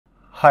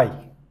Hi,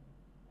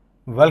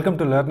 welcome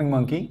to Learning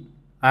Monkey.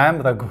 I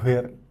am Raghu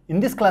here.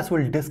 In this class,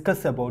 we'll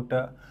discuss about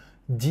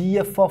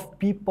GF of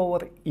p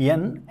power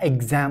n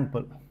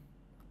example.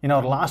 In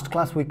our last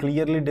class, we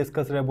clearly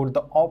discussed about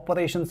the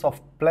operations of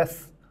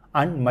plus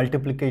and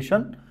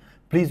multiplication.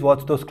 Please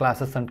watch those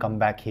classes and come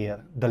back here.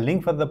 The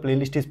link for the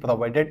playlist is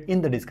provided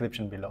in the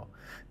description below.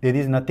 There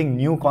is nothing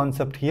new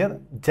concept here,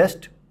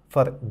 just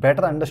for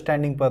better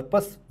understanding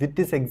purpose. With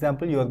this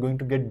example, you are going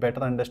to get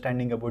better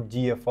understanding about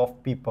GF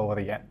of p power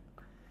n.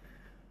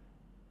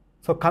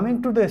 So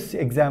coming to this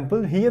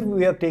example, here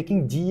we are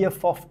taking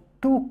GF of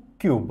 2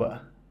 cube.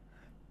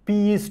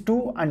 P is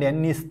 2 and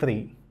n is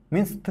 3.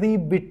 Means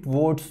 3-bit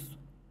words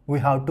we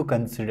have to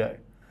consider.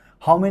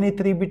 How many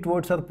 3-bit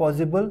words are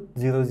possible?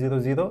 000,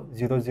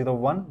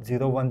 001,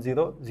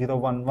 010,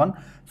 011.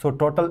 So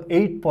total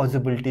 8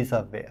 possibilities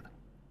are there.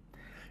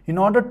 In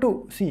order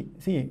to see,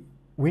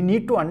 we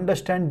need to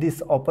understand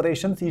these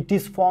operations. It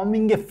is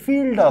forming a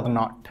field or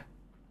not.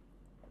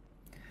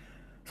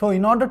 So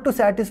in order to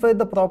satisfy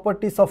the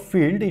properties of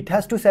field, it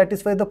has to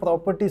satisfy the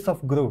properties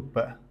of group.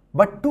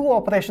 But two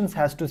operations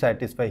has to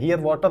satisfy. Here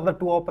what are the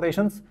two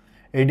operations?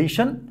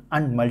 Addition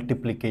and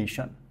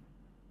multiplication.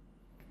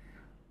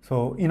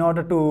 So in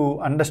order to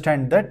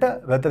understand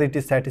that whether it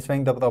is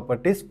satisfying the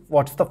properties,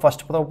 what's the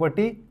first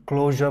property?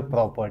 Closure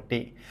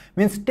property.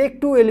 Means take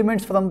two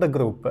elements from the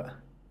group,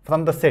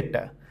 from the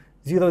set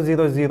 000,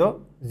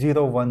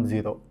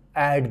 010.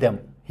 Add them.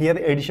 Here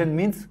addition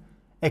means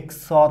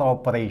XOR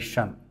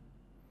operation.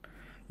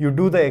 You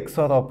do the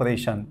XOR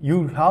operation,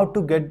 you have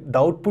to get the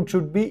output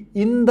should be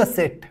in the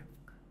set.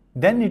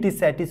 Then it is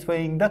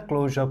satisfying the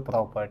closure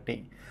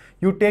property.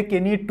 You take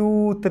any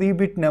two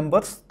 3-bit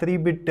numbers,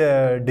 3-bit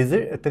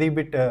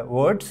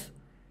words,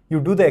 you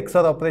do the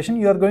XOR operation,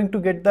 you are going to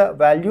get the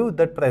value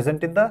that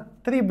present in the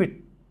 3-bit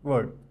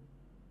word.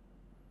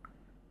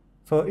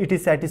 So it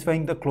is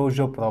satisfying the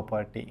closure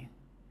property.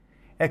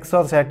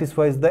 XOR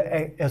satisfies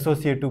the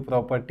associative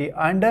property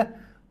and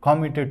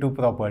commutative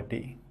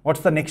property.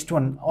 What's the next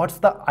one? What's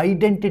the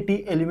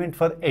identity element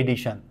for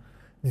addition?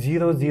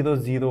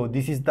 000.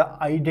 This is the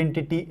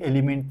identity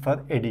element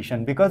for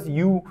addition, because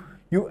you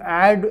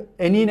add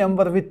any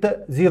number with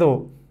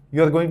 0,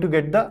 you are going to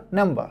get the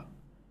number.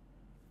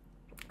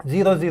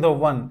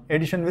 001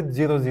 addition with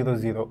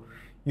 000,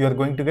 you are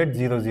going to get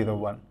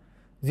 001.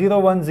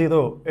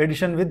 010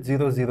 addition with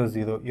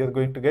 000, you are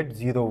going to get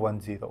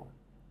 010.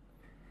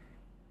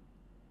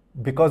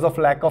 Because of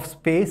lack of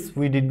space,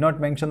 we did not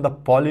mention the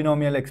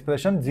polynomial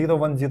expression.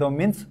 010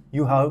 means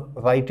you have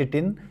write it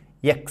in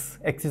x.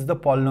 X is the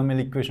polynomial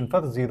equation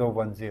for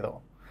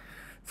 010.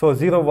 So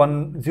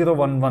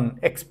 011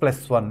 x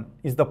plus 1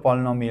 is the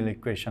polynomial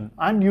equation.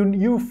 And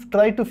you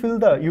try to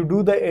you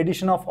do the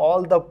addition of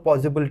all the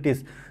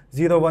possibilities.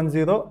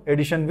 010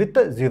 addition with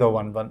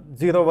 011.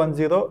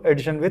 010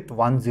 addition with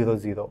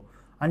 100.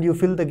 And you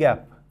fill the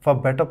gap. For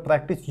better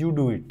practice, you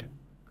do it.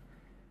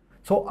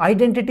 So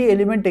identity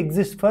element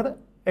exists for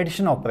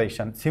addition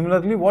operation.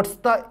 Similarly, what's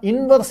the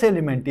inverse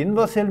element?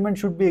 Inverse element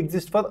should be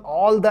exist for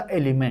all the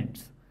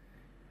elements.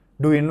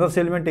 Do inverse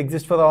element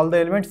exist for all the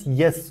elements?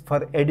 Yes.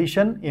 For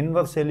addition,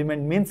 inverse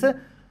element means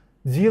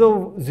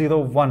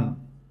 001.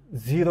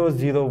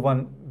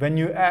 001. When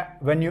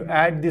you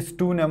add these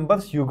two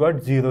numbers, you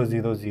got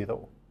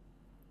 000.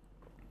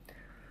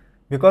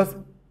 Because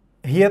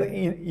here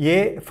in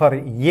A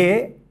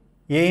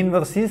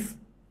inverse is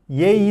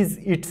A is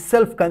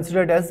itself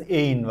considered as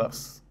A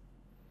inverse.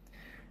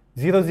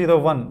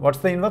 001, what's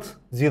the inverse?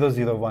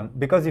 001.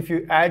 Because if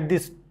you add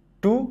this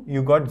 2,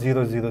 you got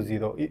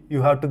 000.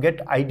 You have to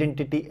get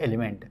identity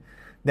element.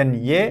 Then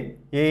A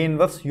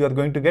inverse, you are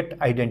going to get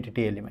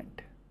identity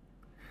element.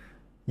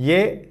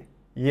 A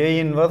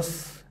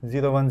inverse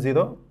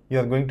 010, you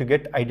are going to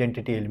get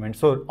identity element.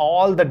 So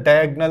all the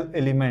diagonal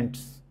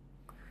elements,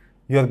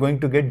 you are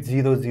going to get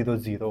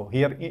 000.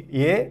 Here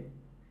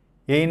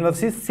A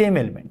inverse is same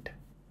element.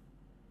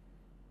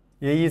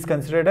 A is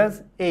considered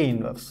as A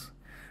inverse.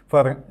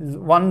 For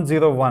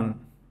 101,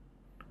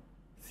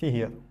 see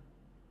here,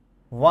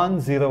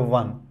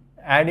 101,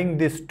 adding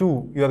this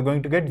 2, you are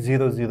going to get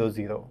 000.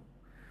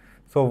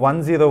 So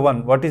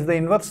 101, what is the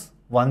inverse?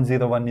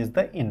 101 is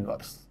the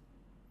inverse.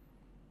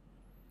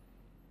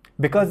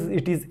 Because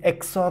it is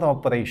XOR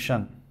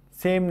operation,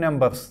 same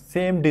numbers,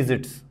 same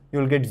digits, you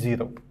will get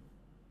 0.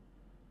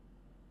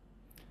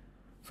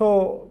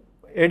 So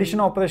addition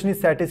operation is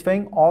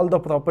satisfying all the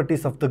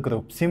properties of the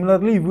group.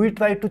 Similarly, we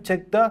try to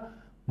check the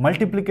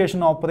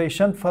multiplication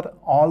operation. For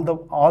all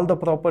the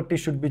properties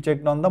should be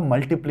checked on the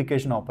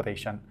multiplication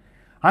operation.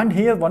 And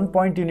here one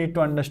point you need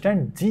to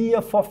understand,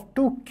 GF of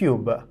 2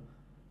 cube,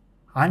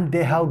 and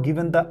they have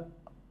given the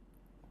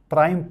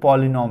prime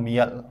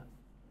polynomial.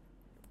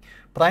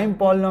 Prime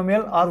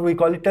polynomial, or we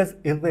call it as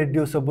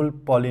irreducible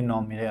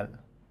polynomial.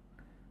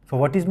 So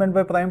what is meant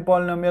by prime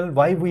polynomial?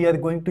 Why we are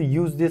going to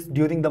use this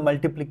during the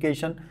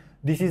multiplication?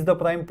 This is the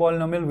prime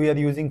polynomial we are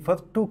using for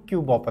 2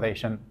 cube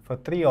operation, for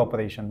 3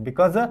 operation.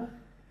 Because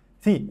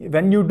see,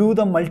 when you do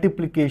the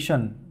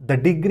multiplication, the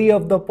degree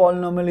of the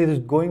polynomial is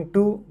going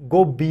to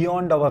go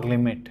beyond our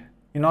limit.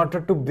 In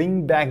order to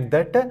bring back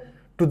that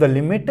to the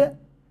limit,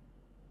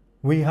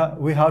 we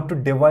have to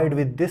divide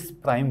with this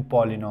prime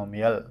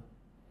polynomial.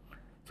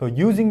 So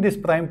using this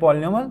prime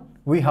polynomial,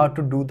 we have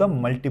to do the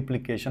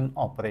multiplication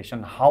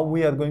operation. How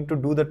we are going to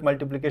do that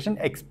multiplication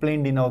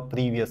explained in our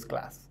previous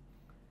class.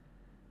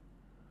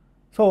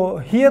 So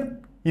here,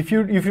 if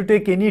you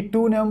take any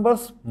two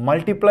numbers,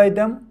 multiply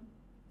them.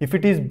 If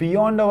it is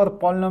beyond our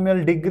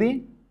polynomial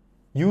degree,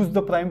 use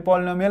the prime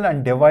polynomial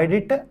and divide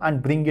it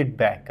and bring it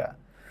back.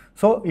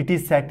 So it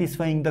is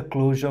satisfying the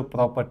closure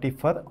property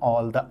for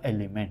all the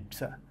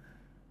elements.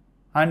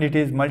 And it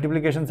is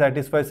multiplication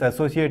satisfies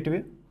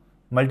associative,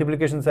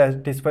 multiplication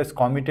satisfies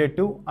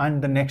commutative,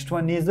 and the next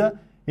one is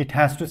it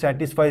has to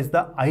satisfy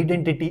the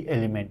identity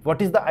element.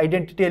 What is the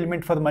identity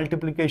element for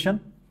multiplication?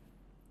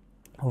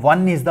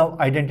 1 is the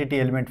identity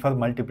element for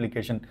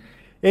multiplication.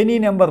 Any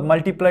number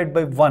multiplied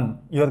by 1,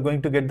 you are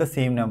going to get the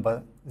same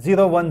number.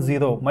 0, 1,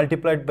 0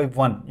 multiplied by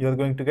 1, you are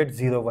going to get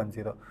 0, 1,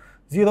 0.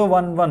 0,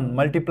 1, 1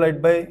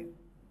 multiplied by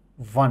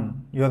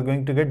 1, you are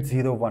going to get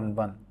 0, 1,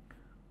 1.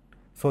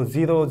 So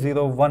 0,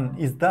 0, 1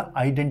 is the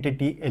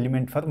identity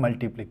element for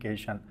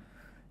multiplication.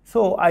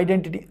 So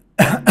identity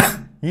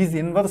is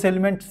inverse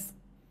elements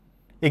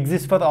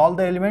exist for all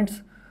the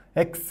elements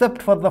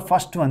except for the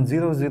first one,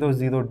 0, 0,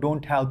 0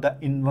 don't have the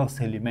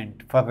inverse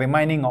element. For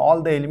remaining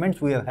all the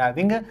elements, we are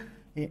having a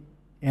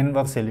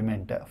inverse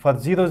element. For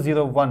 0,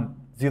 0, 1,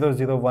 0,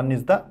 0, 1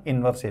 is the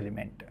inverse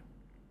element.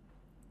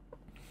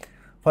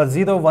 For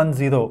 0, 1,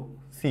 0,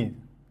 see,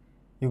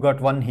 you got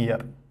 1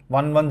 here.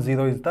 1, 1,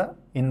 0 is the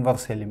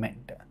inverse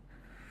element.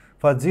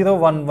 For 0,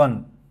 1,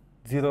 1,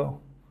 0,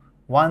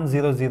 1,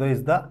 0, 0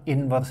 is the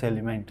inverse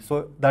element.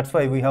 So that's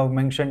why we have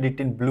mentioned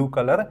it in blue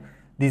color.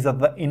 These are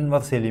the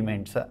inverse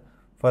elements.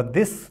 For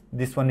this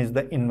one is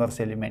the inverse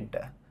element.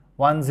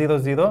 1, 0,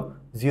 0,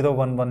 0,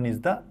 1, 1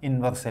 is the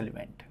inverse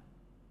element.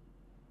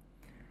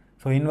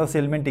 So inverse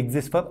element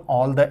exists for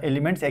all the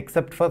elements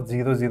except for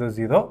 0, 0,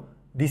 0.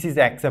 This is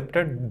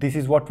accepted. This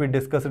is what we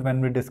discussed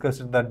when we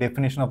discussed the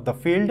definition of the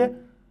field.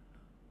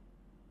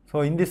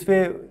 So in this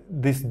way,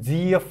 this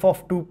GF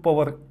of 2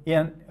 power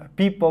n,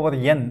 p power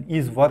n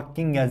is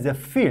working as a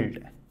field.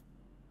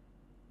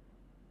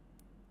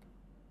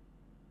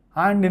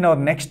 And in our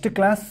next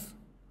class,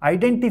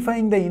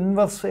 identifying the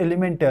inverse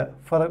element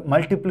for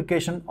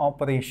multiplication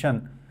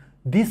operation,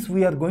 this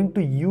we are going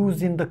to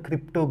use in the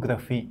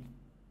cryptography.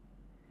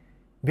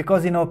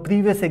 Because in our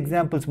previous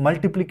examples,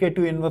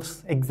 multiplicative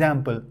inverse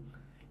example,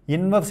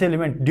 inverse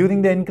element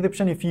during the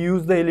encryption, if you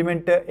use the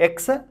element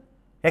x,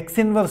 x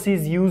inverse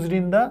is used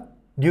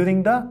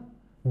during the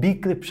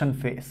decryption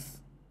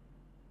phase.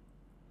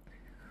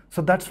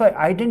 So that's why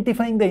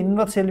identifying the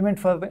inverse element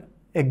for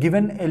a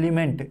given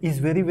element is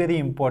very, very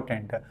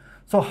important.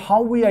 So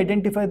how we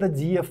identify the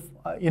GF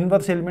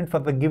inverse element for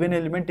the given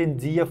element in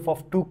GF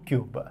of 2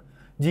 cube,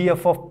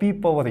 GF of p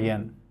power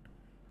n.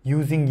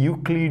 Using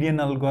Euclidean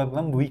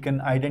algorithm, we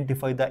can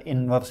identify the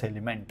inverse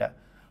element.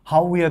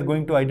 How we are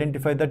going to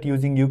identify that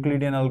using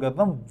Euclidean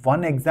algorithm?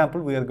 One example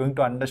we are going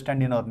to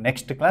understand in our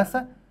next class.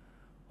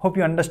 Hope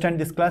you understand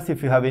this class.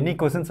 If you have any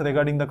questions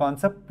regarding the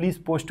concept, please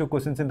post your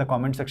questions in the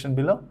comment section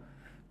below.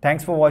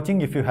 Thanks for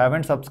watching. If you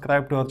haven't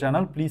subscribed to our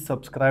channel, please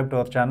subscribe to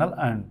our channel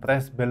and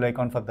press bell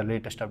icon for the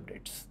latest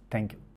updates. Thank you.